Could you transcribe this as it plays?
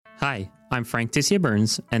Hi, I'm Frank Tissia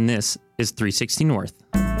Burns, and this is 360 North.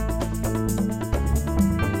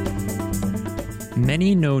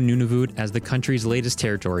 Many know Nunavut as the country's latest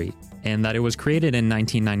territory, and that it was created in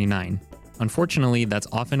 1999. Unfortunately, that's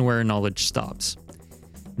often where knowledge stops.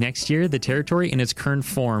 Next year, the territory in its current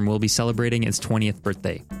form will be celebrating its 20th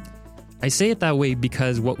birthday. I say it that way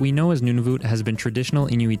because what we know as Nunavut has been traditional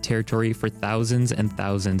Inuit territory for thousands and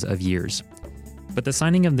thousands of years. But the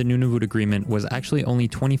signing of the Nunavut Agreement was actually only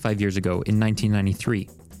 25 years ago in 1993.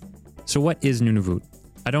 So what is Nunavut?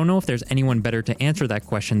 I don't know if there's anyone better to answer that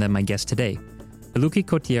question than my guest today. Aluki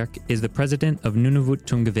Kotiak is the president of Nunavut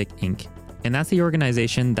Tungavik Inc., and that's the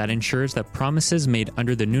organization that ensures that promises made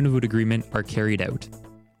under the Nunavut Agreement are carried out.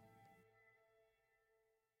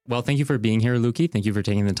 Well, thank you for being here, Aluki. Thank you for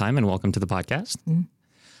taking the time, and welcome to the podcast.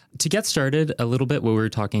 To get started, a little bit what we were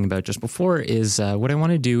talking about just before is what I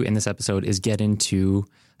want to do in this episode is get into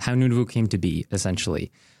how Nunavut came to be,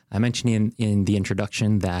 essentially. I mentioned in the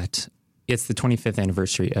introduction that it's the 25th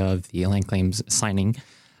anniversary of the land claims signing,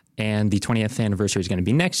 and the 20th anniversary is going to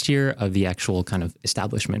be next year of the actual kind of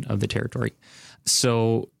establishment of the territory.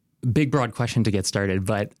 So, big, broad question to get started,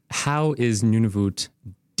 but how is Nunavut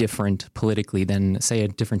different politically than, say, a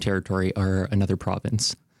different territory or another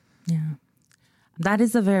province? Yeah. That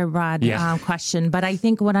is a very broad question, but I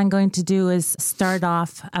think what I'm going to do is start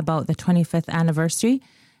off about the 25th anniversary.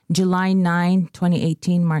 July 9,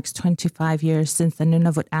 2018 marks 25 years since the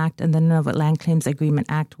Nunavut Act and the Nunavut Land Claims Agreement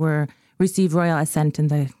Act received royal assent in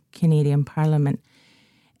the Canadian Parliament.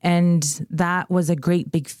 And that was a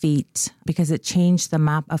great big feat because it changed the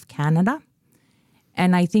map of Canada.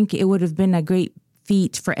 And I think it would have been a great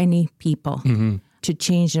feat for any people to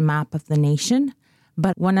change the map of the nation.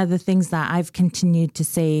 But one of the things that I've continued to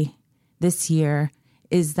say this year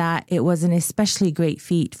is that it was an especially great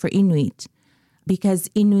feat for Inuit because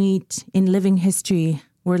Inuit in living history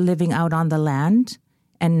were living out on the land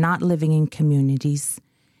and not living in communities.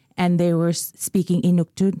 And they were speaking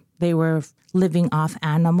Inuktitut. They were living off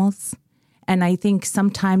animals. And I think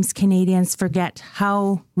sometimes Canadians forget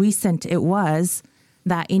how recent it was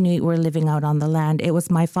that Inuit were living out on the land. It was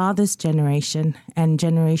my father's generation and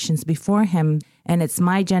generations before him. And it's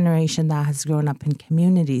my generation that has grown up in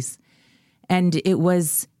communities. And it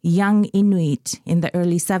was young Inuit in the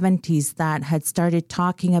early 70s that had started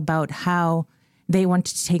talking about how they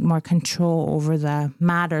wanted to take more control over the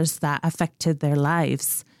matters that affected their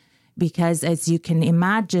lives. Because as you can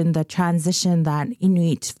imagine, the transition that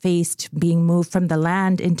Inuit faced being moved from the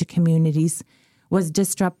land into communities was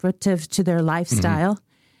disruptive to their lifestyle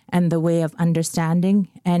and the way of understanding.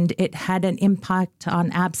 And it had an impact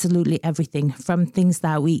on absolutely everything, from things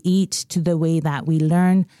that we eat to the way that we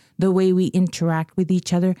learn, the way we interact with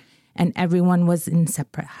each other. And everyone was in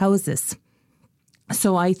separate houses.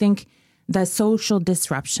 So I think the social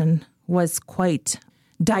disruption was quite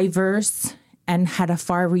diverse and had a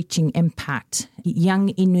far-reaching impact. Young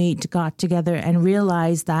Inuit got together and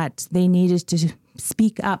realized that they needed to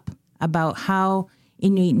speak up about how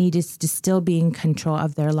Inuit needed to still be in control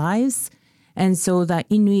of their lives. And so the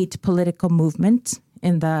Inuit political movement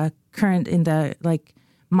in the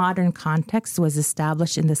modern context was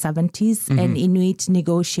established in the 70s, and Inuit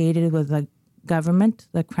negotiated with the government,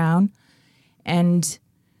 the crown, and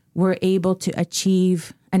were able to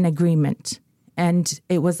achieve an agreement. And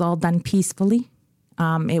it was all done peacefully.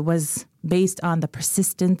 It was based on the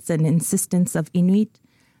persistence and insistence of Inuit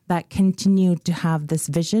that continued to have this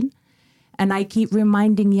vision. And I keep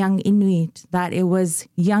reminding young Inuit that it was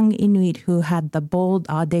young Inuit who had the bold,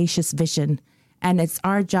 audacious vision. And it's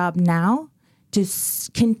our job now to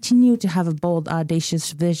continue to have a bold,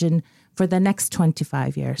 audacious vision for the next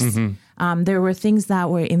 25 years. There were things that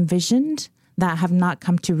were envisioned that have not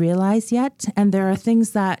come to realize yet. And there are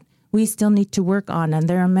things that we still need to work on. And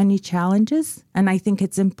there are many challenges. And I think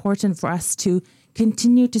it's important for us to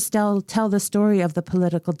continue to still tell the story of the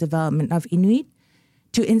political development of Inuit,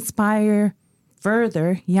 to inspire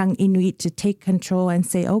further young Inuit to take control and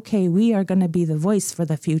say, okay, we are going to be the voice for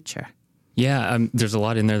the future. Yeah, there's a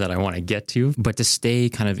lot in there that I want to get to, but to stay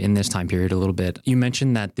kind of in this time period a little bit, you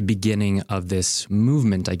mentioned that the beginning of this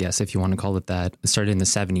movement, I guess, if you want to call it that, started in the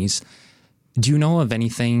 70s. Do you know of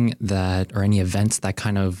anything or any events that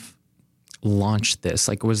kind of launched this?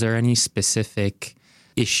 Like, was there any specific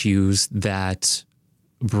issues that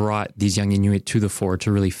brought these young Inuit to the fore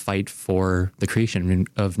to really fight for the creation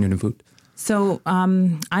of Nunavut? So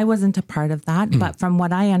I wasn't a part of that, but from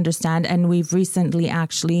what I understand, and we've recently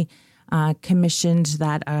actually commissioned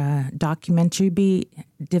that documentary be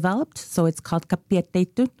developed. So it's called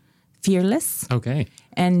Kapiatetut, Fearless. Okay.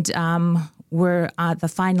 And we're at the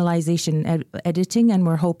finalization editing, and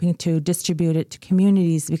we're hoping to distribute it to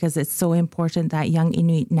communities because it's so important that young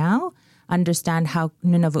Inuit now understand how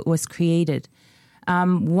Nunavut was created.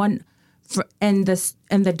 In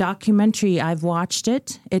the documentary, I've watched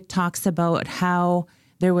it. It talks about how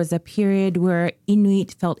there was a period where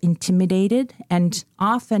Inuit felt intimidated, and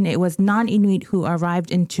often it was non-Inuit who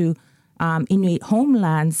arrived into Inuit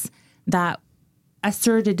homelands that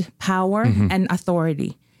asserted power and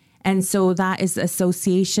authority. And so that is the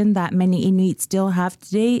association that many Inuit still have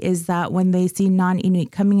today, is that when they see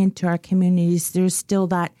non-Inuit coming into our communities, there's still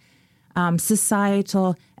that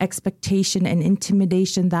societal expectation and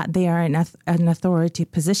intimidation that they are in an authority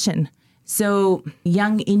position. So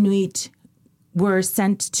young Inuit were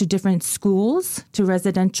sent to different schools, to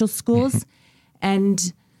residential schools.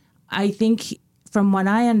 And I think from what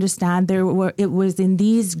I understand, it was in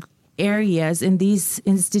these areas, in these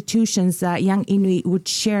institutions, that young Inuit would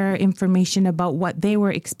share information about what they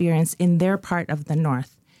were experiencing in their part of the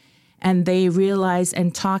North. And they realized,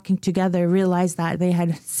 and talking together, realized that they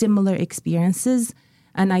had similar experiences.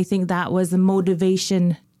 And I think that was a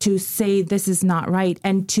motivation to say this is not right,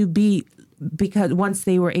 and because once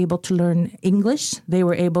they were able to learn English, they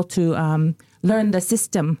were able to learn the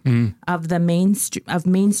system of the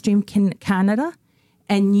mainstream Canada,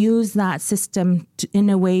 and use that system in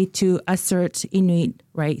a way to assert Inuit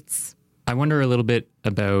rights. I wonder a little bit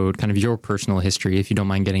about kind of your personal history, if you don't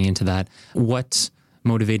mind getting into that. What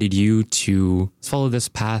motivated you to follow this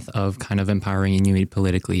path of kind of empowering Inuit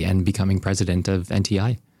politically and becoming president of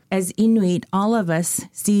NTI? As Inuit, all of us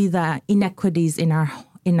see the inequities in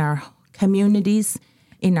our communities,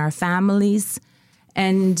 in our families,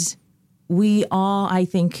 and we all, I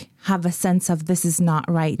think, have a sense of this is not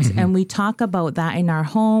right. And we talk about that in our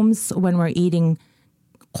homes when we're eating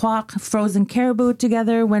kwak, frozen caribou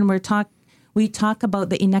together, when we talk about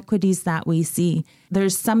the inequities that we see.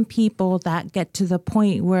 There's some people that get to the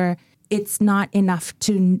point where it's not enough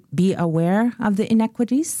to be aware of the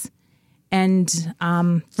inequities. And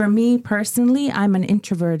for me personally, I'm an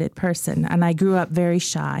introverted person, and I grew up very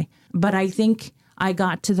shy. But I think I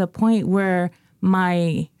got to the point where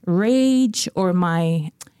my rage or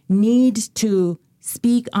my need to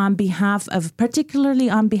speak particularly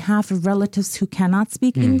on behalf of relatives who cannot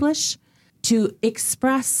speak English, to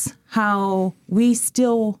express how we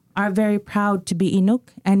still are very proud to be Inuk,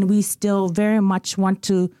 and we still very much want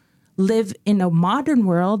to live in a modern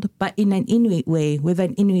world, but in an Inuit way, with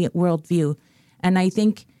an Inuit worldview. And I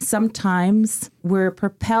think sometimes we're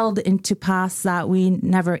propelled into paths that we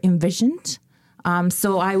never envisioned.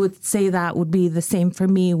 So I would say that would be the same for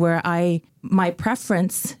me, where my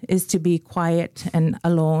preference is to be quiet and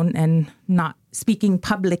alone and not speaking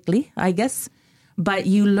publicly, I guess. But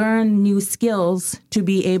you learn new skills to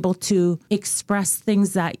be able to express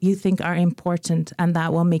things that you think are important and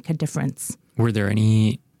that will make a difference. Were there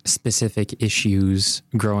any specific issues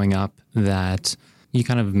growing up that you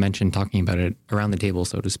kind of mentioned, talking about it around the table,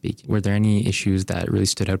 so to speak? Were there any issues that really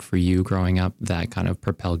stood out for you growing up that kind of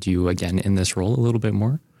propelled you again in this role a little bit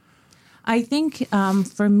more? I think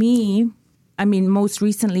for me, most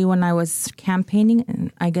recently when I was campaigning,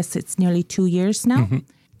 and I guess it's nearly 2 years now,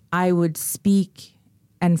 I would speak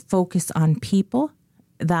and focus on people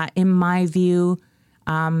that, in my view,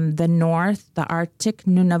 the North, the Arctic,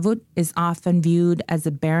 Nunavut, is often viewed as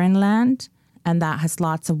a barren land, and that has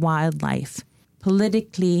lots of wildlife.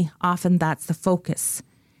 Politically, often that's the focus.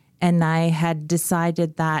 And I had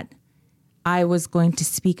decided that I was going to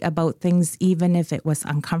speak about things even if it was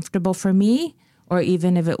uncomfortable for me, or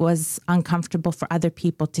even if it was uncomfortable for other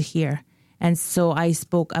people to hear. And so I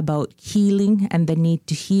spoke about healing and the need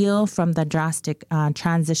to heal from the drastic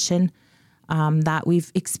transition that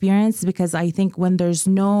we've experienced, because I think when there's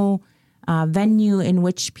no venue in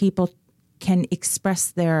which people can express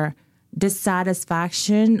their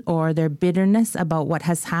dissatisfaction or their bitterness about what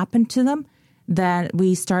has happened to them, that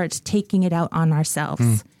we start taking it out on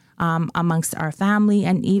ourselves amongst our family,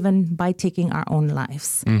 and even by taking our own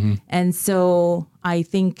lives. And so I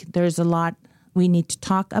think there's a lot we need to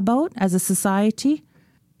talk about as a society.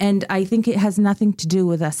 And I think it has nothing to do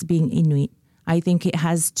with us being Inuit. I think it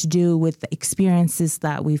has to do with the experiences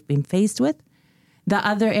that we've been faced with. The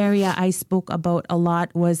other area I spoke about a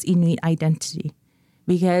lot was Inuit identity,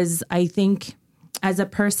 because I think as a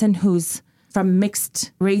person who's from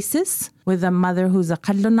mixed races, with a mother who's a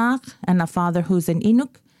Kadlunak and a father who's an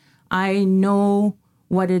Inuk, I know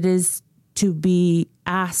what it is to be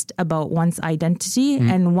asked about one's identity,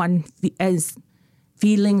 and one as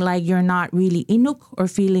feeling like you're not really Inuk or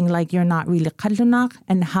feeling like you're not really Kadlunak,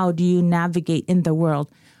 and how do you navigate in the world.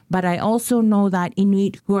 But I also know that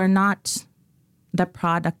Inuit who are not the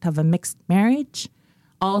product of a mixed marriage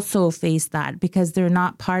also face that because they're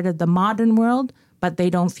not part of the modern world, but they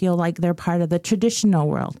don't feel like they're part of the traditional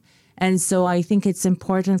world. And so I think it's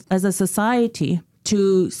important as a society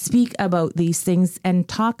to speak about these things and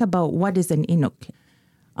talk about what is an Inuk.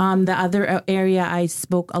 The other area I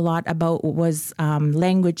spoke a lot about was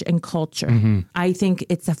language and culture. Mm-hmm. I think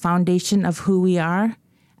it's a foundation of who we are.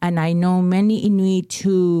 And I know many Inuit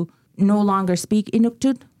who no longer speak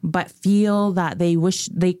Inuktitut, but feel that they wish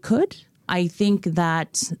they could. I think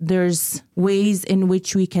that there's ways in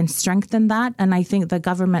which we can strengthen that. And I think the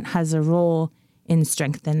government has a role in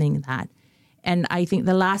strengthening that. And I think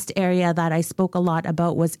the last area that I spoke a lot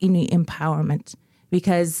about was Inuit empowerment,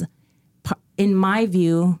 because in my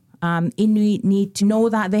view, Inuit need to know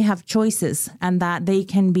that they have choices and that they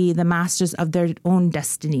can be the masters of their own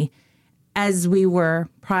destiny, as we were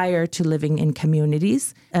prior to living in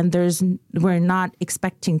communities. And we're not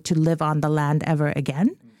expecting to live on the land ever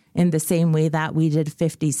again in the same way that we did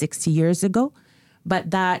 50, 60 years ago,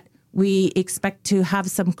 but that we expect to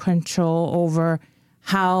have some control over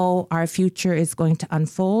how our future is going to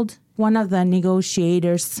unfold. One of the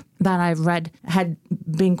negotiators that I've read had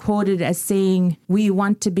been quoted as saying, we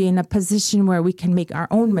want to be in a position where we can make our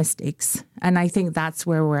own mistakes. And I think that's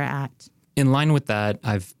where we're at. In line with that,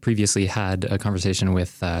 I've previously had a conversation with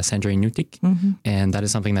Sandra Nutik, mm-hmm. and that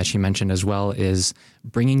is something that she mentioned as well, is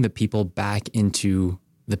bringing the people back into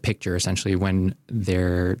the picture, essentially, when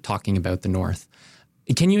they're talking about the North.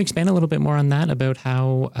 Can you expand a little bit more on that, about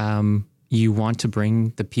how you want to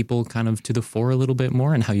bring the people kind of to the fore a little bit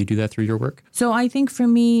more and how you do that through your work? So I think for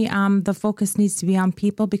me, the focus needs to be on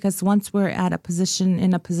people, because once we're in a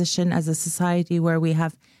position as a society where we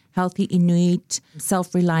have healthy Inuit,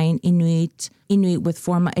 self-reliant Inuit, Inuit with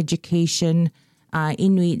formal education,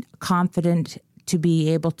 Inuit confident to be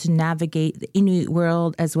able to navigate the Inuit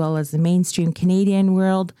world as well as the mainstream Canadian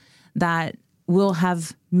world, that we'll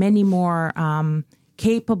have many more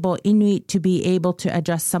capable Inuit to be able to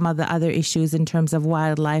address some of the other issues in terms of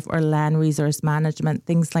wildlife or land resource management,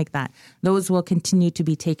 things like that. Those will continue to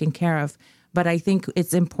be taken care of. But I think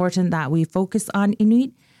it's important that we focus on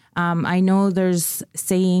Inuit. I know there's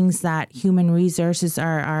sayings that human resources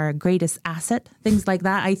are our greatest asset, things like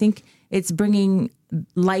that. I think it's bringing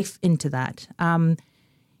life into that.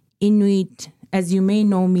 Inuit, as you may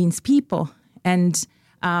know, means people. And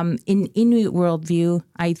in Inuit worldview,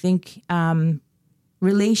 I think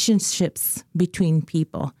relationships between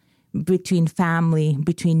people, between family,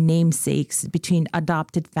 between namesakes, between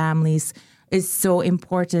adopted families is so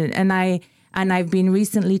important. And I've been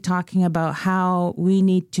recently talking about how we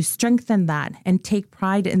need to strengthen that and take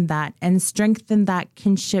pride in that and strengthen that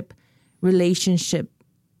kinship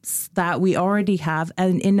relationships that we already have.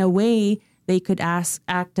 And in a way, they could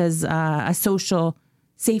act as a social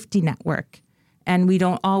safety network. And we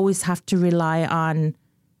don't always have to rely on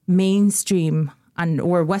mainstream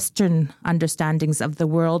or Western understandings of the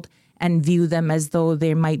world and view them as though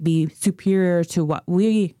they might be superior to what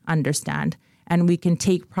we understand. And we can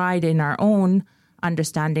take pride in our own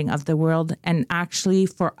understanding of the world. And actually,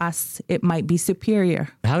 for us, it might be superior.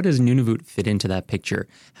 How does Nunavut fit into that picture?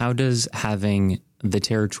 How does having the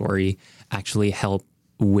territory actually help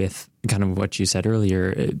with kind of what you said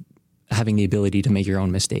earlier, having the ability to make your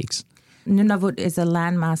own mistakes? Nunavut is a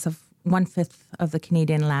landmass of 1/5 of the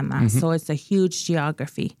Canadian landmass. Mm-hmm. So it's a huge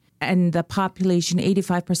geography. And the population,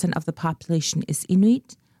 85% of the population is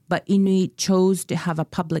Inuit, but Inuit chose to have a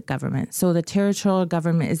public government. So the territorial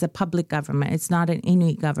government is a public government. It's not an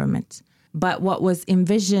Inuit government. But what was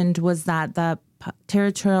envisioned was that the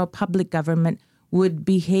territorial public government would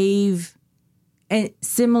behave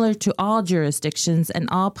similar to all jurisdictions, and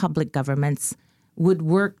all public governments would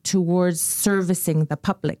work towards servicing the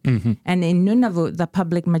public. Mm-hmm. And in Nunavut, the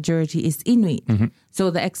public majority is Inuit. Mm-hmm.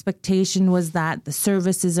 So the expectation was that the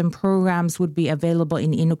services and programs would be available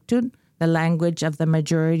in Inuktitut, the language of the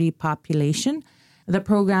majority population. The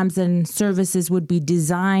programs and services would be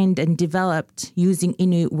designed and developed using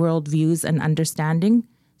Inuit worldviews and understanding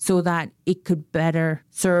so that it could better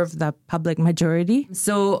serve the public majority.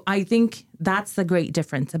 So I think that's the great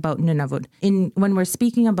difference about Nunavut. When we're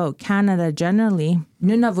speaking about Canada generally,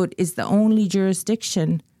 Nunavut is the only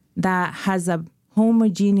jurisdiction that has a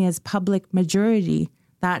homogeneous public majority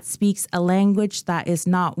that speaks a language that is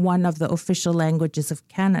not one of the official languages of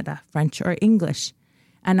Canada, French or English.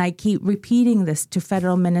 And I keep repeating this to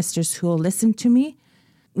federal ministers who will listen to me.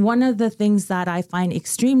 One of the things that I find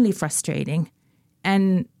extremely frustrating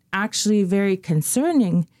and actually very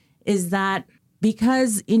concerning is that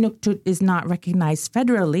because Inuktitut is not recognized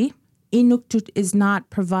federally, Inuktitut is not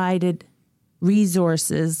provided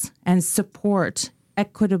resources and support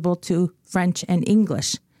equitable to French and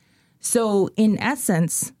English. So in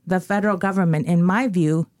essence, the federal government, in my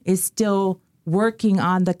view, is still working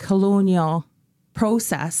on the colonial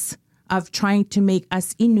process of trying to make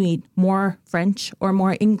us Inuit more French or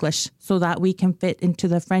more English so that we can fit into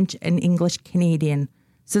the French and English Canadian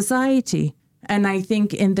society. And I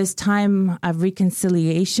think in this time of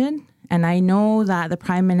reconciliation, and I know that the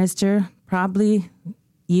Prime Minister, probably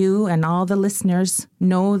you and all the listeners,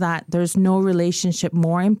 know that there's no relationship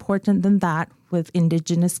more important than that with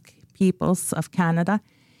Indigenous peoples of Canada.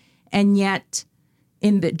 And yet,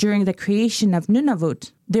 during the creation of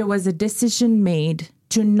Nunawhat, there was a decision made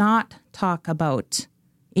to not talk about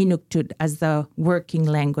Inuktitut as the working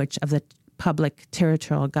language of the public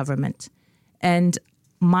territorial government. And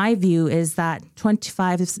my view is that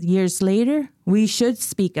 25 years later, we should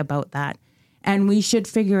speak about that. And we should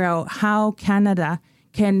figure out how Canada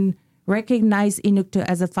can recognize Inuktitut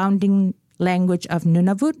as a founding language of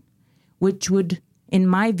Nunawhat, which would, in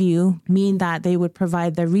my view, mean that they would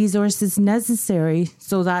provide the resources necessary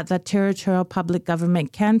so that the territorial public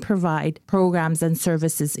government can provide programs and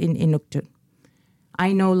services in Inuktitut.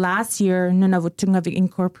 I know last year, Nunawhat Tungavik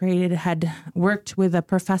Incorporated had worked with a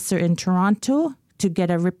professor in Toronto to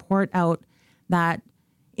get a report out that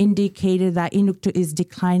indicated that Inuktitut is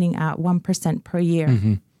declining at 1% per year.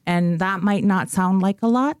 Mm-hmm. And that might not sound like a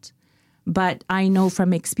lot, but I know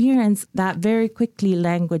from experience that very quickly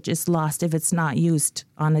language is lost if it's not used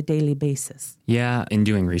on a daily basis. Yeah, in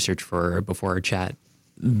doing research before our chat,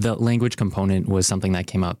 the language component was something that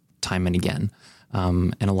came up time and again,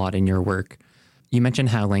 and a lot in your work. You mentioned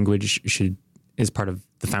how language is part of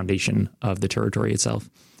the foundation of the territory itself.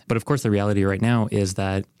 But of course, the reality right now is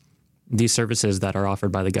that these services that are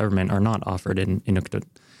offered by the government are not offered in Inuktitut.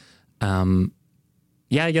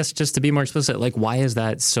 Yeah, I guess just to be more explicit, like, why is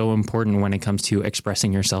that so important when it comes to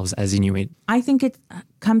expressing yourselves as Inuit? I think it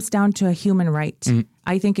comes down to a human right. Mm-hmm.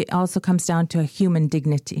 I think it also comes down to a human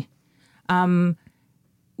dignity.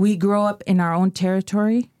 We grow up in our own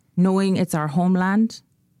territory, knowing it's our homeland,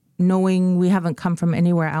 knowing we haven't come from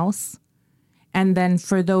anywhere else. And then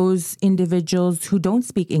for those individuals who don't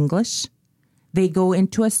speak English, they go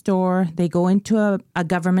into a store, they go into a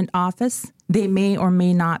government office, they may or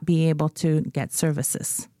may not be able to get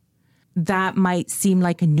services. That might seem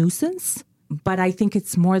like a nuisance, but I think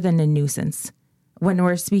it's more than a nuisance. When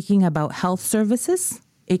we're speaking about health services,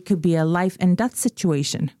 it could be a life and death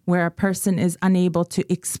situation where a person is unable to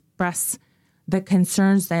express the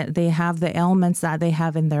concerns that they have, the ailments that they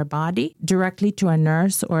have in their body directly to a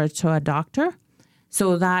nurse or to a doctor.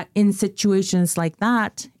 So that in situations like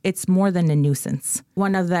that, it's more than a nuisance.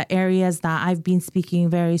 One of the areas that I've been speaking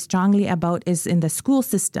very strongly about is in the school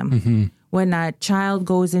system. Mm-hmm. When a child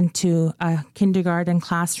goes into a kindergarten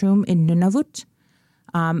classroom in Nunawhat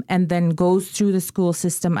and then goes through the school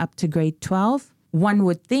system up to grade 12, one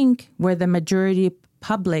would think where the majority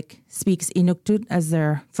public speaks Inuktitut as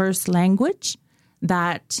their first language,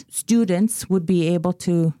 that students would be able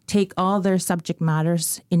to take all their subject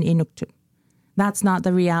matters in Inuktitut. That's not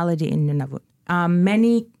the reality in Nunawhat.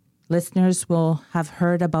 Many listeners will have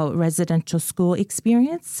heard about residential school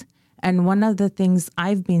experience. And one of the things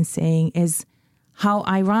I've been saying is how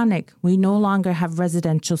ironic we no longer have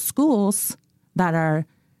residential schools that are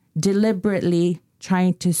deliberately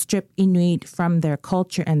trying to strip Inuit from their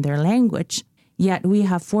culture and their language. Yet we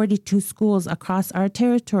have 42 schools across our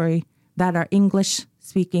territory that are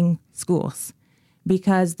English-speaking schools.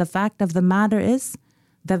 Because the fact of the matter is,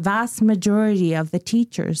 the vast majority of the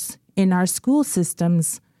teachers in our school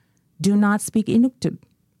systems do not speak Inuktitut.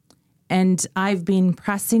 And I've been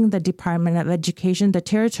pressing the Department of Education, the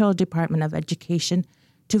Territorial Department of Education,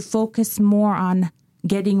 to focus more on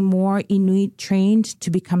getting more Inuit trained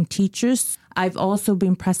to become teachers. I've also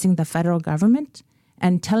been pressing the federal government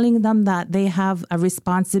and telling them that they have a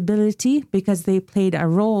responsibility because they played a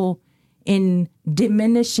role in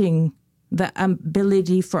diminishing the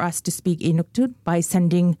ability for us to speak Inuktitut by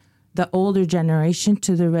sending the older generation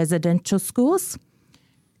to the residential schools.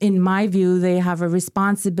 In my view, they have a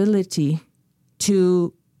responsibility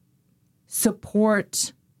to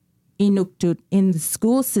support Inuktitut in the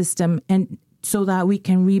school system and so that we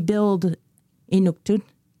can rebuild Inuktitut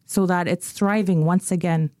so that it's thriving once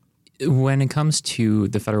again. When it comes to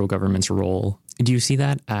the federal government's role, do you see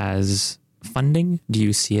that as funding? Do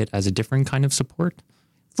you see it as a different kind of support?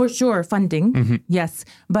 For sure, funding, mm-hmm. Yes.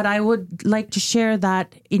 But I would like to share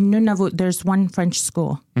that in Nunawhat, there's one French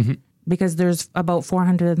school mm-hmm. because there's about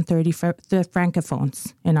 430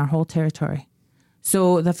 francophones in our whole territory.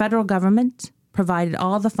 So the federal government provided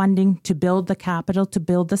all the funding to build the capital, to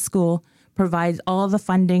build the school, provides all the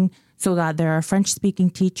funding so that there are French-speaking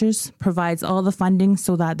teachers, provides all the funding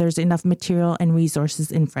so that there's enough material and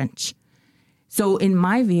resources in French. So in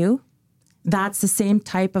my view, that's the same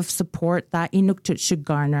type of support that Inuktitut should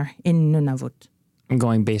garner in Nunavut. I'm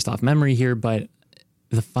going based off memory here, but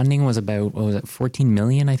the funding was about, 14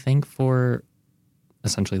 million, I think, for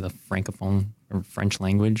essentially the Francophone or French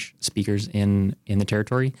language speakers in the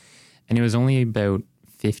territory. And it was only about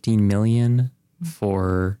 15 million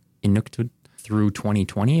for Inuktitut through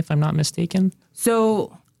 2020, if I'm not mistaken.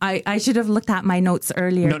 So I should have looked at my notes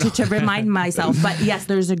earlier to remind myself. But yes,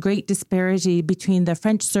 there's a great disparity between the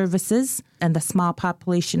French services and the small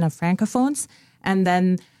population of Francophones, and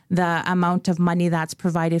then the amount of money that's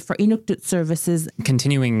provided for Inuktitut services.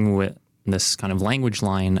 Continuing with this kind of language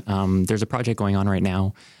line, there's a project going on right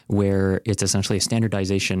now where it's essentially a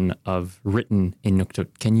standardization of written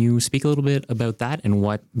Inuktitut. Can you speak a little bit about that and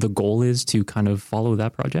what the goal is to kind of follow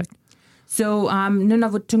that project? So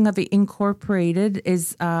Nunavut Tungavik Incorporated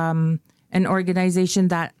is an organization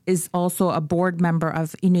that is also a board member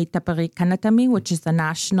of Inuit Tapari Kanatami, which is the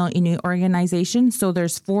national Inuit organization. So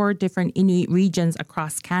there's 4 different Inuit regions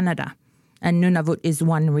across Canada, and Nunavut is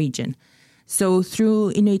one region. So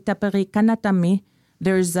through Inuit Tapari Kanatami,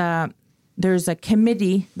 there's a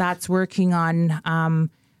committee that's working on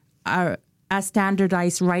a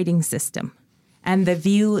standardized writing system. And the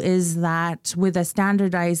view is that with a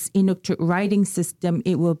standardized Inuktitut writing system,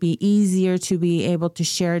 it will be easier to be able to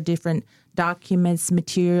share different documents,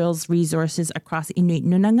 materials, resources across Inuit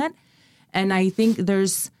Nunawhat. And I think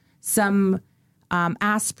there's some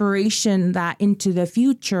aspiration that into the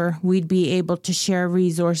future, we'd be able to share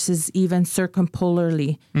resources even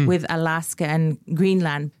circumpolarly with Alaska and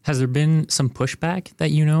Greenland. Has there been some pushback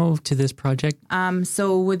that you know to this project?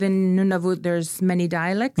 So within Nunavut, there's many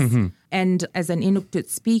dialects. And as an Inuktitut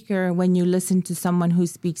speaker, when you listen to someone who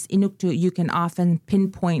speaks Inuktitut, you can often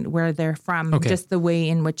pinpoint where they're from, just the way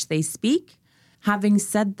in which they speak. Having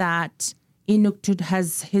said that, Inuktitut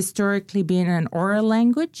has historically been an oral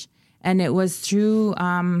language. And it was through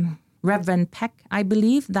Reverend Peck, I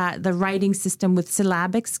believe, that the writing system with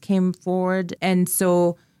syllabics came forward. And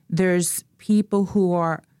so there's people who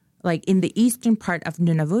are, like in the eastern part of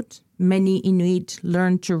Nunavut, many Inuit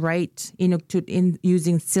learned to write Inuktitut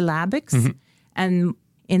using syllabics. And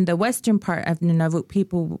in the western part of Nunavut,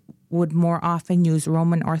 people would more often use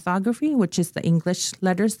Roman orthography, which is the English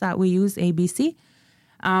letters that we use, ABC.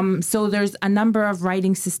 So there's a number of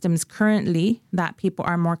writing systems currently that people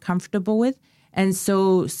are more comfortable with. And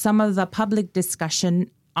so some of the public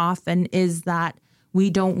discussion often is that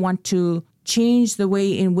we don't want to change the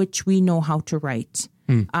way in which we know how to write.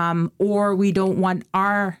 Or we don't want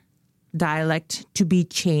our dialect to be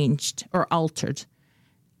changed or altered.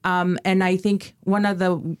 And I think one of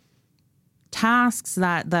the tasks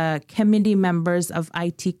that the committee members of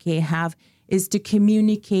ITK have is to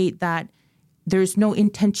communicate that there's no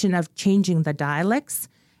intention of changing the dialects,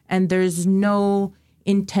 and there's no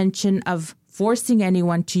intention of forcing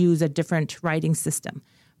anyone to use a different writing system.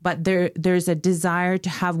 But there's a desire to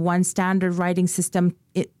have one standard writing system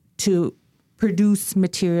to produce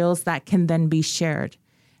materials that can then be shared.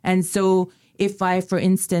 And so if I, for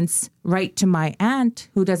instance, write to my aunt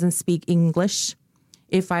who doesn't speak English,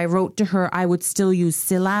 if I wrote to her, I would still use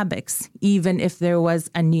syllabics, even if there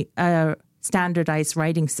was a standardized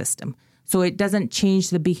writing system. So it doesn't change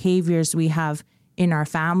the behaviors we have in our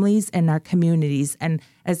families and our communities. And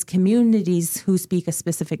as communities who speak a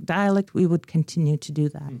specific dialect, we would continue to do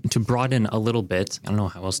that. To broaden a little bit, I don't know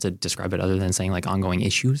how else to describe it other than saying like ongoing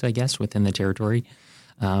issues, I guess, within the territory.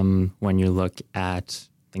 When you look at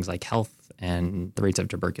things like health and the rates of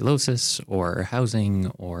tuberculosis or housing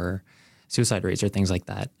or suicide rates or things like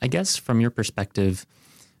that. I guess from your perspective,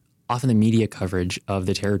 often the media coverage of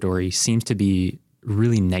the territory seems to be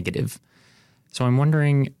really negative. So I'm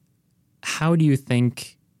wondering, how do you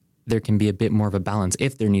think there can be a bit more of a balance,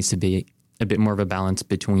 if there needs to be a bit more of a balance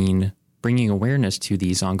between bringing awareness to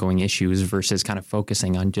these ongoing issues versus kind of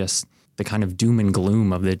focusing on just the kind of doom and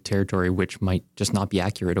gloom of the territory, which might just not be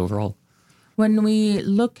accurate overall? When we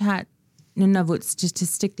look at Nunavut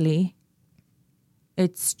statistically,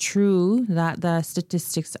 it's true that the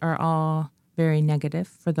statistics are all very negative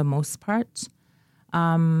for the most part.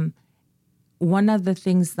 One of the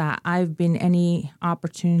things that any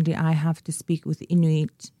opportunity I have to speak with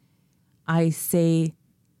Inuit, I say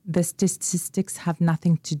the statistics have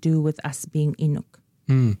nothing to do with us being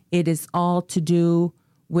Inuk. It is all to do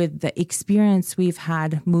with the experience we've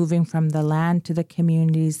had moving from the land to the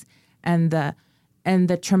communities and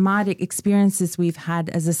the traumatic experiences we've had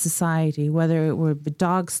as a society, whether it were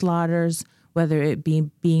dog slaughters, whether it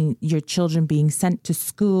be your children being sent to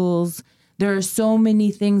schools. There are so many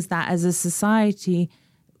things that as a society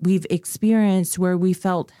we've experienced where we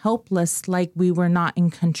felt helpless, like we were not in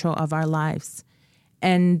control of our lives.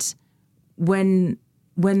 And when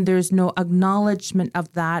there's no acknowledgement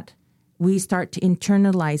of that, we start to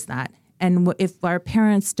internalize that. And if our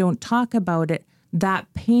parents don't talk about it,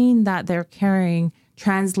 that pain that they're carrying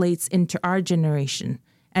translates into our generation.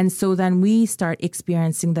 And so then we start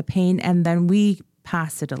experiencing the pain and then we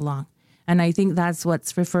pass it along. And I think that's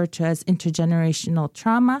what's referred to as intergenerational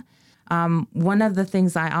trauma. One of the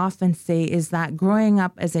things I often say is that growing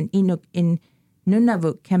up as an Inuk in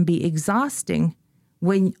Nunavut can be exhausting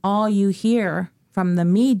when all you hear from the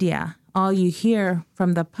media, all you hear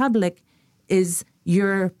from the public is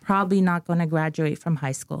you're probably not going to graduate from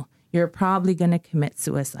high school. You're probably going to commit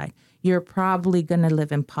suicide. You're probably going to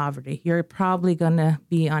live in poverty. You're probably going to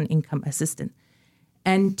be on income assistance.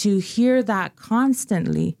 And to hear that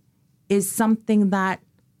constantly is something that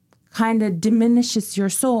kind of diminishes your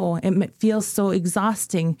soul. It feels so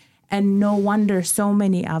exhausting. And no wonder so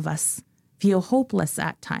many of us feel hopeless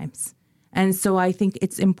at times. And so I think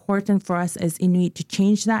it's important for us as Inuit to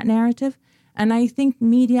change that narrative. And I think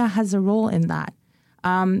media has a role in that.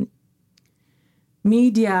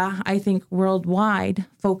 Media, I think, worldwide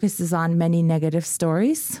focuses on many negative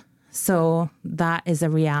stories. So that is a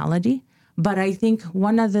reality. But I think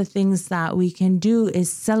one of the things that we can do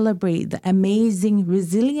is celebrate the amazing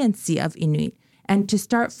resiliency of Inuit and to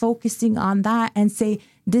start focusing on that and say,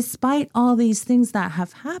 despite all these things that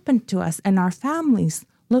have happened to us and our families,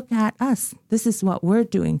 look at us. This is what we're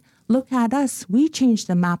doing. Look at us. We changed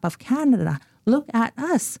the map of Canada. Look at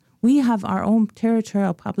us. We have our own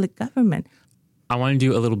territorial public government. I want to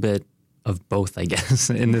do a little bit of both, I guess,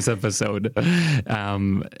 in this episode.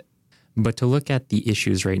 But to look at the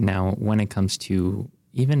issues right now when it comes to,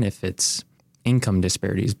 even if it's income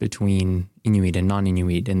disparities between Inuit and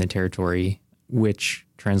non-Inuit in the territory, which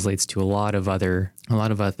translates to a lot of other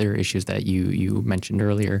issues that you mentioned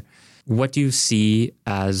earlier. What do you see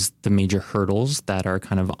as the major hurdles that are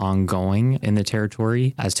kind of ongoing in the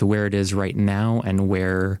territory as to where it is right now and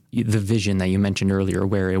where the vision that you mentioned earlier,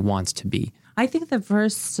 where it wants to be? I think the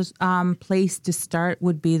first place to start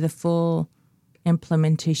would be the full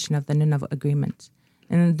implementation of the Nunawhat Agreement.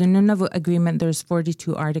 In the Nunawhat Agreement, there's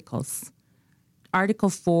 42 articles. Article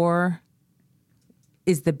 4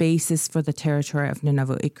 is the basis for the territory of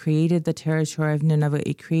Nunavut. It created the territory of Nunavut.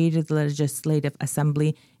 It created the legislative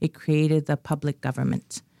assembly. It created the public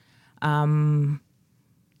government.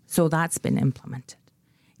 So that's been implemented.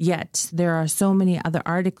 Yet there are so many other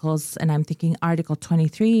articles, and I'm thinking Article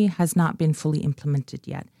 23 has not been fully implemented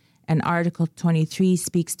yet. And Article 23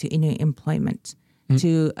 speaks to Inuit employment,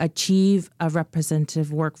 to achieve a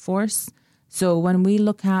representative workforce. So when we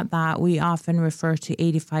look at that, we often refer to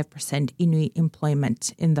 85% Inuit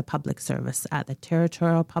employment in the public service, at the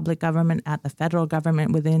territorial public government, at the federal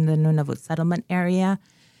government within the Nunavut settlement area,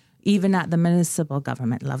 even at the municipal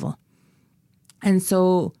government level. And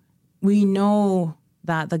so we know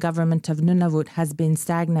that the government of Nunavut has been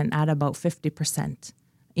stagnant at about 50%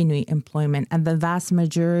 Inuit employment. And the vast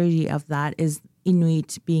majority of that is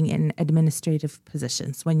Inuit being in administrative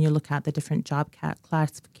positions when you look at the different job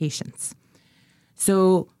classifications.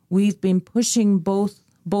 So we've been pushing both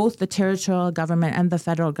the territorial government and the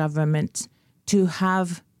federal government to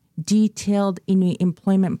have detailed Inuit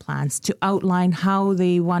employment plans to outline how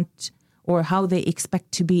they want or how they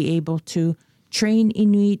expect to be able to train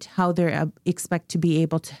Inuit, how they expect to be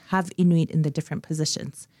able to have Inuit in the different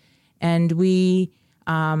positions. And we,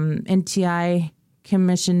 NTI,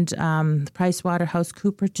 commissioned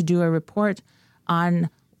PricewaterhouseCoopers to do a report on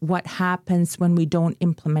what happens when we don't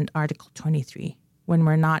implement Article 23, when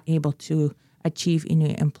we're not able to achieve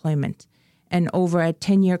Inuit employment. And over a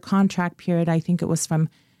 10-year contract period, I think it was from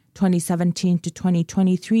 2017 to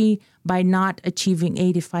 2023, by not achieving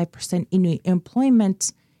 85% Inuit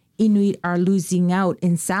employment, Inuit are losing out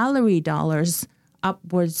in salary dollars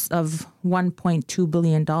upwards of $1.2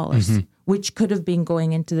 billion, which could have been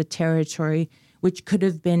going into the territory, which could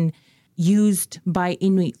have been used by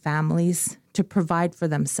Inuit families to provide for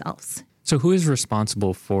themselves. So who is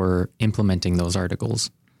responsible for implementing those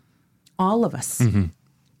articles? All of us.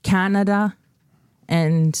 Canada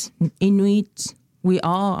and Inuit, we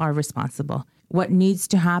all are responsible. What needs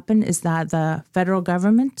to happen is that the federal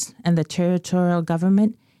government and the territorial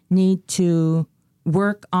government need to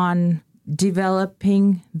work on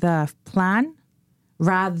developing the plan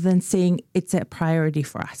rather than saying it's a priority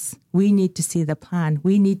for us. We need to see the plan.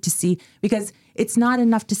 We need to see, because it's not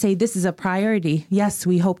enough to say this is a priority. Yes,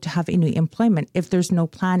 we hope to have Inuit employment if there's no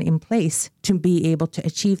plan in place to be able to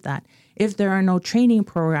achieve that. if there are no training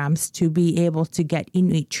programs to be able to get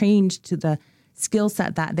Inuit trained to the skill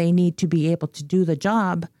set that they need to be able to do the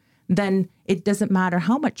job, then it doesn't matter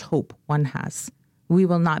how much hope one has. We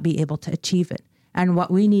will not be able to achieve it. And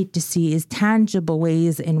what we need to see is tangible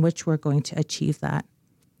ways in which we're going to achieve that.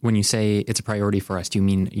 When you say it's a priority for us, do you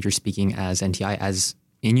mean you're speaking as NTI, as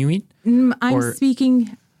Inuit? I'm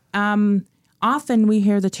speaking, often we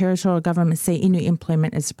hear the territorial government say Inuit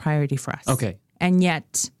employment is a priority for us. Okay. And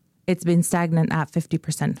yet it's been stagnant at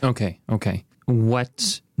 50%. Okay.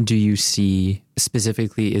 What do you see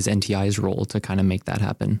specifically is NTI's role to kind of make that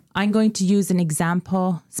happen? I'm going to use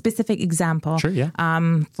specific example. Sure, yeah.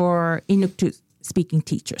 For Inuktitut speaking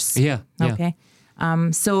teachers. Yeah. Okay.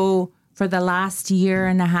 So for the last year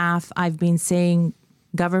and a half, I've been saying,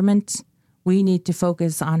 government, we need to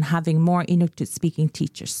focus on having more Inuktitut speaking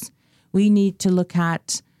teachers. We need to look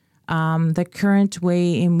at the current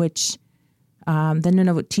way in which the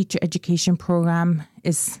Nunawhat teacher education program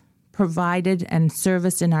is provided and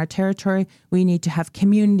serviced in our territory. We need to have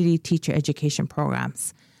community teacher education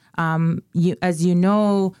programs. As you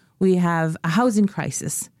know, we have a housing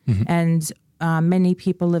crisis, and many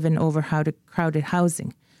people live in overcrowded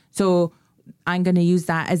housing. So I'm going to use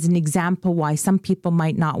that as an example why some people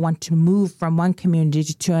might not want to move from one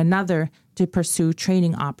community to another to pursue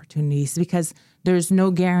training opportunities, because there's no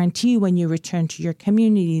guarantee when you return to your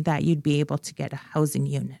community that you'd be able to get a housing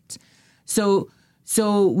unit.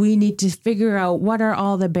 So we need to figure out what are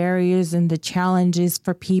all the barriers and the challenges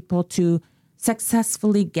for people to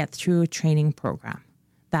successfully get through a training program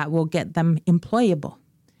that will get them employable.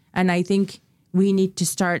 And I think we need to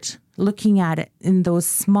start looking at it in those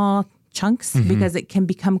small chunks, because it can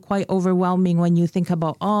become quite overwhelming when you think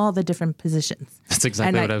about all the different positions. That's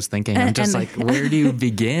exactly what I was thinking. I'm just like, where do you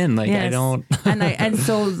begin? Like, yes. I don't. and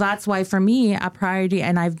so that's why for me, a priority,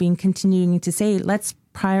 and I've been continuing to say, let's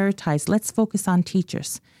prioritize, let's focus on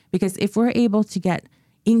teachers. Because if we're able to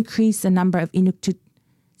increase the number of Inuktitut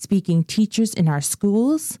speaking teachers in our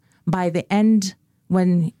schools, by the end,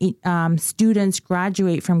 when students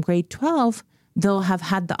graduate from grade 12, they'll have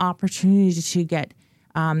had the opportunity to get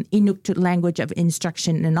Inuktitut language of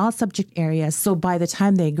instruction in all subject areas. So by the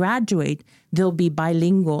time they graduate, they'll be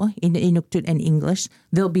bilingual in Inuktitut and English.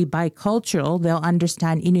 They'll be bicultural. They'll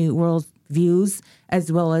understand Inuit world views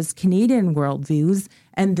as well as Canadian world views.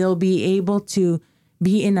 And they'll be able to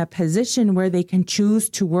be in a position where they can choose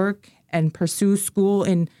to work and pursue school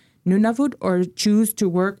in Nunavut or choose to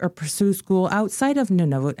work or pursue school outside of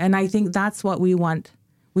Nunavut. And I think that's what we want.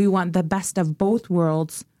 We want the best of both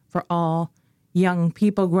worlds for all young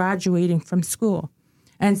people graduating from school.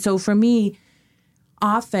 And so for me,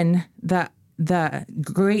 often the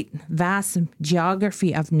great vast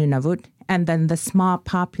geography of Nunavut and then the small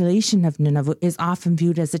population of Nunavut is often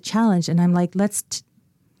viewed as a challenge. And I'm like, let's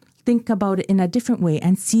think about it in a different way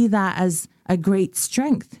and see that as a great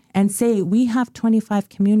strength and say, we have 25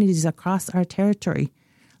 communities across our territory.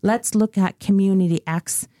 Let's look at community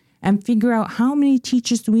X and figure out how many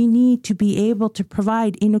teachers we need to be able to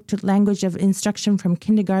provide Inuktitut language of instruction from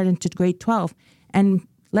kindergarten to grade 12. And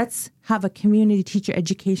let's have a community teacher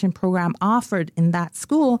education program offered in that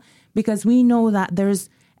school, because we know that there's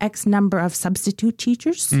X number of substitute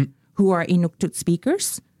teachers who are Inuktitut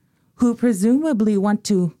speakers, who presumably want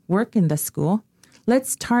to work in the school.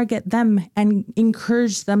 Let's target them and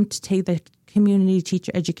encourage them to take the community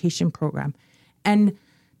teacher education program and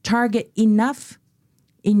target enough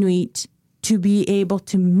Inuit to be able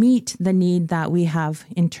to meet the need that we have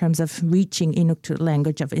in terms of reaching Inuktitut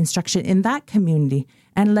language of instruction in that community.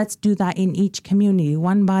 And let's do that in each community,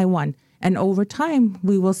 one by one. And over time,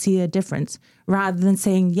 we will see a difference, rather than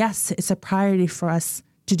saying, yes, it's a priority for us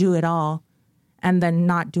to do it all and then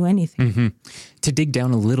not do anything. To dig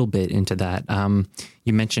down a little bit into that,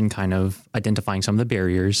 you mentioned kind of identifying some of the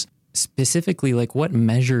barriers. Specifically, like what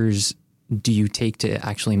measures do you take to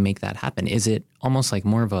actually make that happen? Is it almost like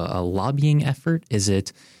more of a lobbying effort? Is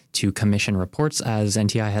it to commission reports as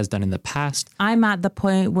NTI has done in the past? I'm at the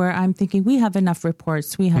point where I'm thinking we have enough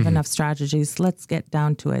reports, we have enough strategies, let's get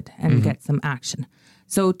down to it and get some action.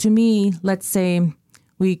 So to me, let's say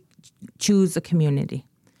we choose a community.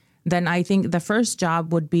 Then I think the first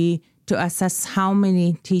job would be to assess how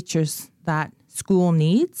many teachers that school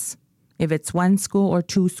needs, if it's one school or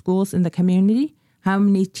two schools in the community. How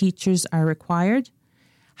many teachers are required?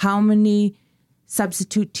 How many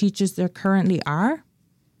substitute teachers there currently are?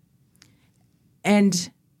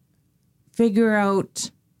 And figure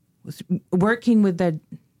out, working with the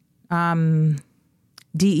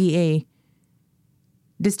DEA,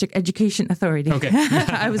 District Education Authority. Okay.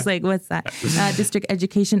 I was like, what's that? District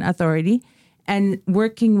Education Authority. And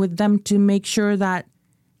working with them to make sure that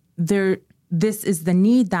this is the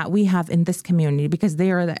need that we have in this community because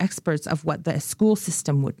they are the experts of what the school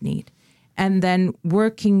system would need. And then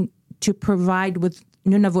working to provide with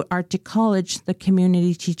Nunawhat Arctic College the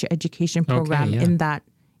community teacher education program in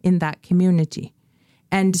that community.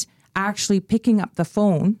 And actually picking up the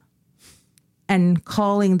phone and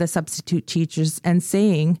calling the substitute teachers and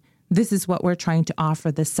saying, this is what we're trying to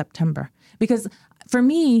offer this September. Because for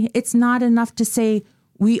me, it's not enough to say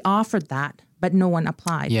we offered that, but no one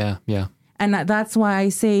applied. Yeah. And that's why I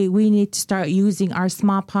say we need to start using our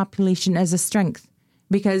small population as a strength.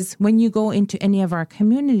 Because when you go into any of our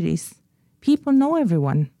communities, people know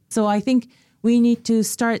everyone. So I think we need to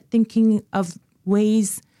start thinking of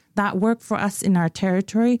ways that work for us in our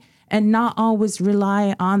territory and not always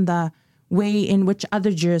rely on the way in which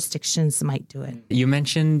other jurisdictions might do it. You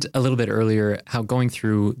mentioned a little bit earlier how going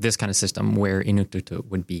through this kind of system where Inuktitut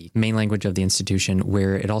would be main language of the institution,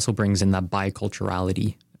 where it also brings in that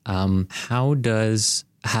biculturality. How does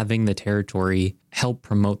having the territory help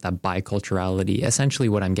promote that biculturality? Essentially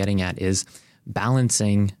what I'm getting at is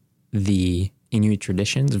balancing the Inuit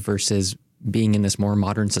traditions versus being in this more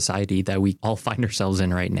modern society that we all find ourselves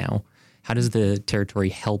in right now. How does the territory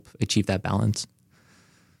help achieve that balance?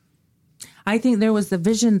 I think there was the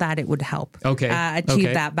vision that it would help achieve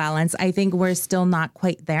that balance. I think we're still not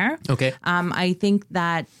quite there. Okay. I think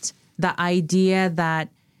that the idea that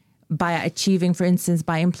by achieving, for instance,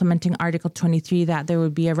 by implementing Article 23, that there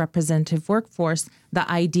would be a representative workforce, the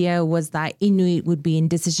idea was that Inuit would be in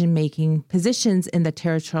decision-making positions in the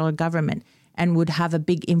territorial government and would have a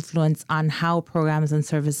big influence on how programs and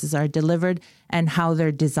services are delivered and how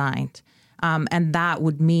they're designed. And that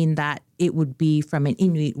would mean that it would be from an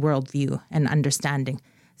Inuit worldview and understanding.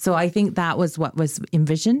 So I think that was what was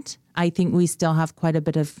envisioned. I think we still have quite a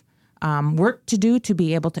bit of work to do to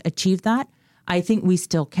be able to achieve that. I think we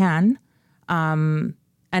still can. And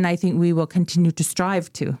I think we will continue to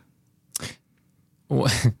strive to.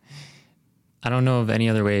 I don't know of any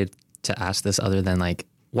other way to ask this other than like,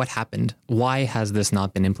 what happened? Why has this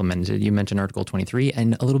not been implemented? You mentioned Article 23,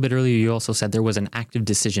 and a little bit earlier you also said there was an active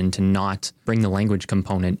decision to not bring the language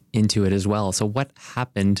component into it as well. So what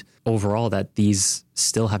happened overall that these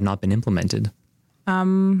still have not been implemented?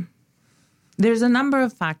 There's a number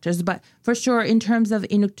of factors, but for sure, in terms of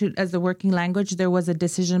Inuktitut as the working language, there was a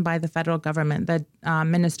decision by the federal government, the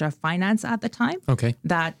Minister of Finance at the time,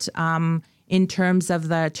 that in terms of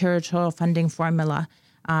the territorial funding formula,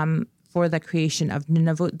 for the creation of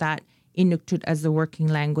Nunavut, that Inuktitut as the working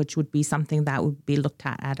language would be something that would be looked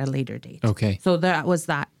at a later date. Okay. So that was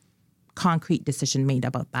that concrete decision made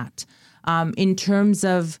about that. In terms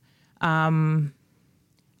of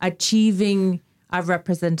achieving a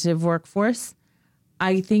representative workforce,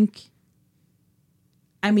 in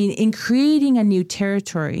creating a new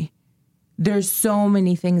territory, there's so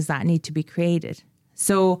many things that need to be created.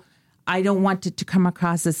 So I don't want it to come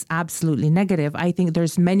across as absolutely negative. I think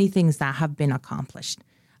there's many things that have been accomplished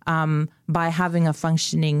by having a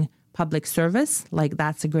functioning public service. Like,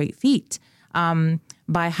 that's a great feat.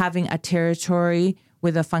 By having a territory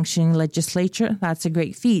with a functioning legislature, that's a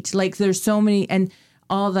great feat. Like, there's so many, and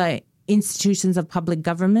all the institutions of public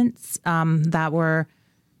governments that were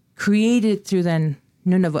created through the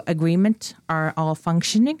Nunavut Agreement are all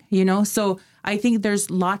functioning, So I think there's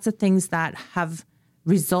lots of things that have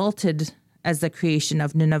resulted as the creation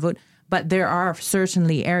of Nunavut, but there are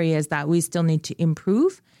certainly areas that we still need to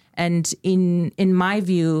improve. And in my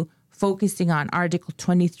view, focusing on Article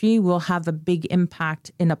 23 will have a big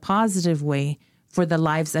impact in a positive way for the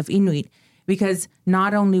lives of Inuit, because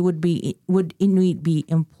not only would Inuit be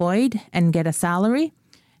employed and get a salary,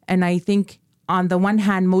 and I think on the one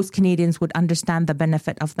hand, most Canadians would understand the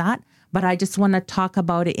benefit of that, but I just want to talk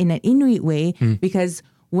about it in an Inuit way, because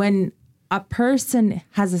when a person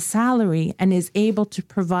has a salary and is able to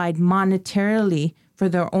provide monetarily for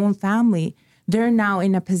their own family, they're now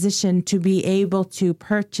in a position to be able to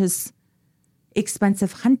purchase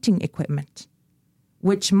expensive hunting equipment,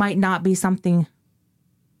 which might not be something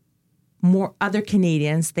more other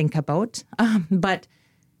Canadians think about. But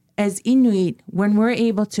as Inuit, when we're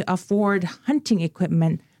able to afford hunting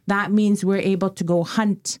equipment, that means we're able to go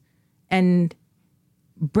hunt and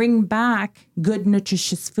bring back good,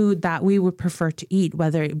 nutritious food that we would prefer to eat,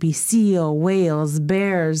 whether it be seal, whales,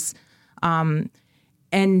 bears. And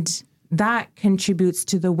that contributes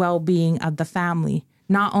to the well-being of the family,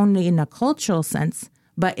 not only in a cultural sense,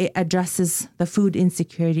 but it addresses the food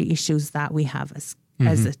insecurity issues that we have as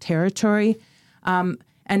a territory. And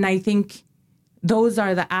I think those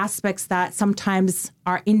are the aspects that sometimes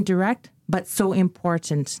are indirect, but so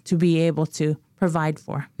important to be able to provide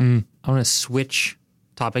for. I want to switch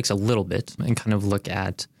topics a little bit and kind of look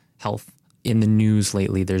at health. In the news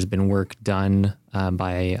lately, there's been work done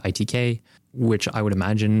by ITK, which I would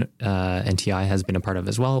imagine NTI has been a part of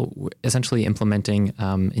as well, essentially implementing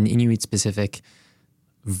an Inuit-specific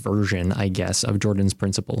version, I guess, of Jordan's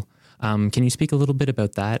principle. Can you speak a little bit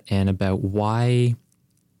about that and about why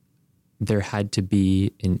there had to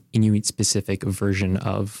be an Inuit-specific version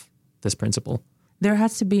of this principle? There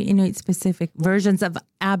has to be Inuit-specific versions of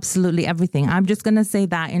absolutely everything. I'm just going to say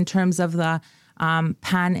that in terms of the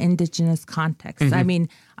pan-Indigenous context. I mean,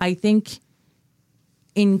 I think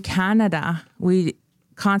in Canada, we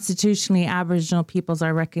constitutionally, Aboriginal peoples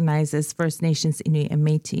are recognized as First Nations, Inuit, and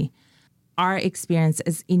Métis. Our experience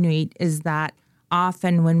as Inuit is that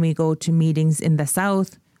often when we go to meetings in the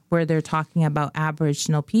South where they're talking about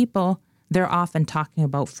Aboriginal people, they're often talking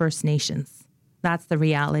about First Nations. That's the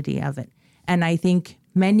reality of it. And I think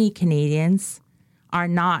many Canadians are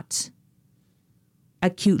not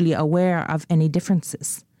acutely aware of any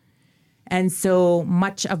differences. And so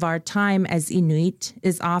much of our time as Inuit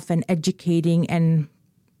is often educating and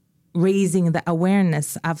raising the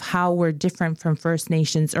awareness of how we're different from First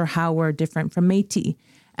Nations or how we're different from Métis.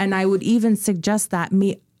 And I would even suggest that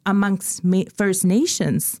amongst First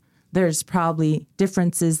Nations, there's probably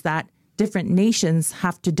differences that different nations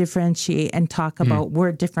have to differentiate and talk about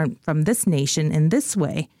we're different from this nation in this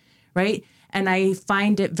way, right? And I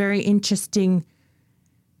find it very interesting,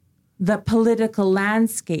 the political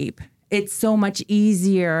landscape. It's so much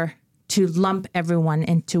easier to lump everyone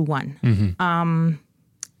into one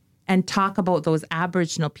and talk about those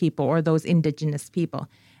Aboriginal people or those Indigenous people.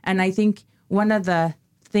 And I think one of the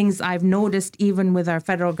things I've noticed even with our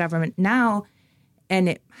federal government now, and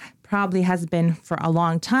it probably has been for a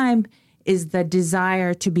long time, is the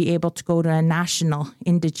desire to be able to go to a national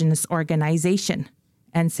Indigenous organization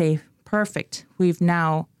and say, perfect, we've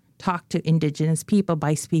now talked to Indigenous people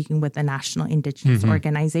by speaking with a national Indigenous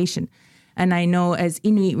organization. And I know as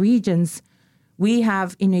Inuit regions, we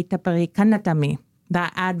have Inuit Tapari Kanatami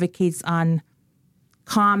that advocates on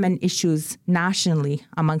common issues nationally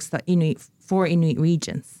amongst the four Inuit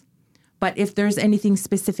regions. But if there's anything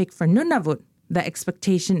specific for Nunawhat, the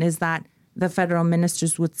expectation is that the federal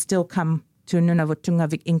ministers would still come to Nunawhat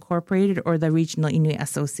Tungavik Incorporated or the regional Inuit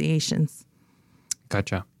associations.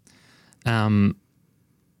 Gotcha. Can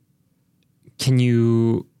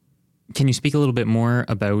you speak a little bit more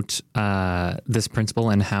about this principle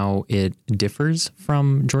and how it differs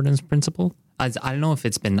from Jordan's principle? I don't know if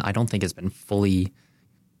I don't think it's been fully,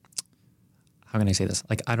 how can I say this?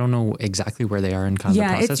 Like, I don't know exactly where they are in kind of the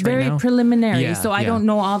process right now. It's very preliminary. So I don't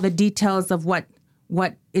know all the details of what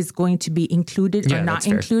is going to be included or not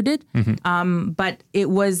included. But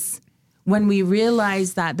it was when we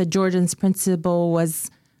realized that the Jordan's principle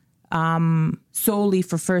was solely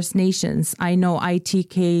for First Nations. I know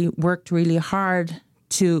ITK worked really hard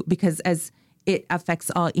because as it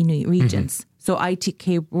affects all Inuit regions. So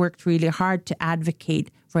ITK worked really hard to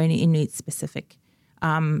advocate for an Inuit-specific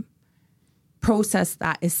process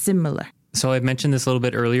that is similar. So I mentioned this a little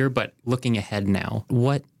bit earlier, but looking ahead now,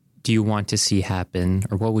 what do you want to see happen,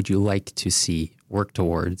 or what would you like to see work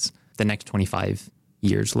towards the next 25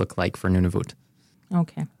 years look like for Nunavut?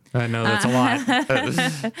 Okay. I know that's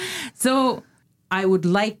a lot. So I would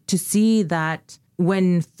like to see that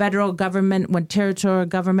when federal government, when territorial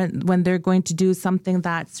government, when they're going to do something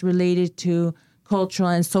that's related to cultural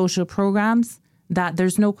and social programs, that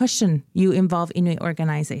there's no question you involve Inuit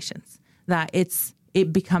organizations, that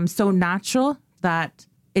it becomes so natural that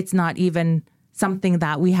it's not even something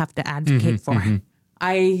that we have to advocate for.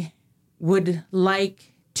 I would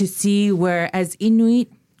like to see where as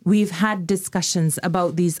Inuit, we've had discussions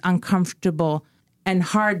about these uncomfortable and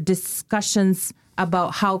hard discussions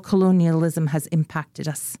about how colonialism has impacted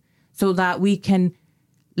us so that we can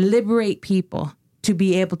liberate people to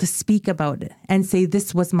be able to speak about it and say,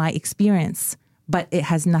 this was my experience, but it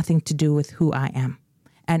has nothing to do with who I am.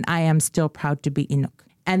 And I am still proud to be Inuk.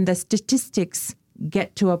 And the statistics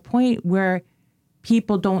get to a point where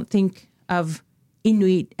people don't think of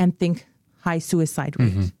Inuit and think high suicide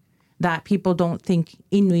rate. That people don't think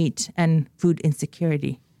Inuit and food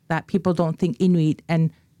insecurity. That people don't think Inuit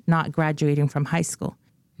and not graduating from high school.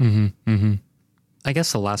 I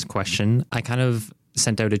guess the last question, I kind of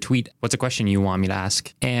sent out a tweet, what's a question you want me to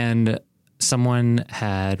ask? And someone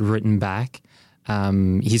had written back,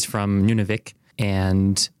 he's from Nunavik,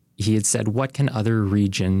 and he had said, what can other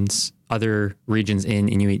regions in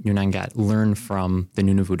Inuit Nunangat learn from the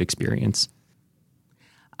Nunavut experience?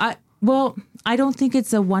 Well, I don't think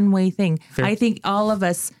it's a one-way thing. Fair. I think all of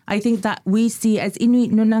us, I think that we see as Inuit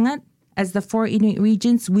Nunangat, as the four Inuit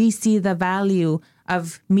regions, we see the value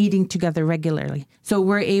of meeting together regularly. So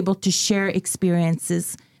we're able to share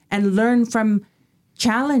experiences and learn from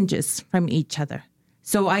challenges from each other.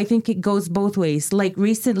 So I think it goes both ways. Like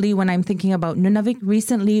recently, when I'm thinking about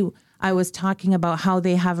Nunavik, I was talking about how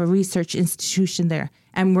they have a research institution there,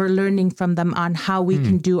 and we're learning from them on how we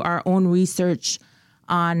can do our own research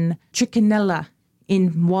on trichinella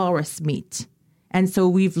in walrus meat. And so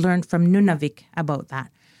we've learned from Nunavik about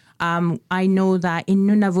that. I know that in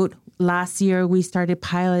Nunawhat last year, we started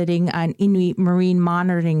piloting an Inuit marine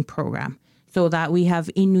monitoring program so that we have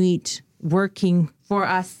Inuit working for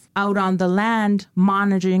us out on the land,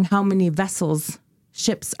 monitoring how many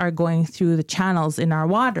ships are going through the channels in our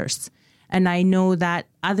waters. And I know that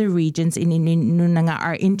other regions in Nunawhat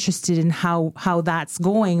are interested in how that's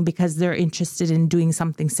going because they're interested in doing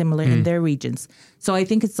something similar in their regions. So I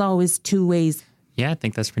think it's always two ways. Yeah, I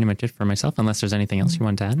think that's pretty much it for myself, unless there's anything else you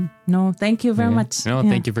want to add. No, thank you very much. No,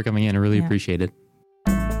 thank you for coming in. I really appreciate it.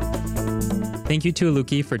 Thank you to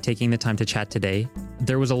Aluki for taking the time to chat today.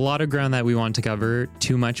 There was a lot of ground that we wanted to cover,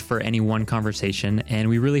 too much for any one conversation, and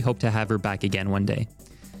we really hope to have her back again one day.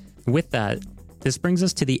 With that, this brings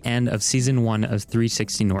us to the end of Season 1 of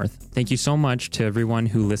 360 North. Thank you so much to everyone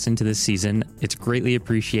who listened to this season. It's greatly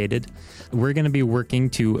appreciated. We're going to be working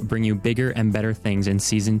to bring you bigger and better things in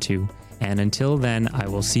Season 2. And until then, I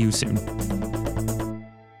will see you soon.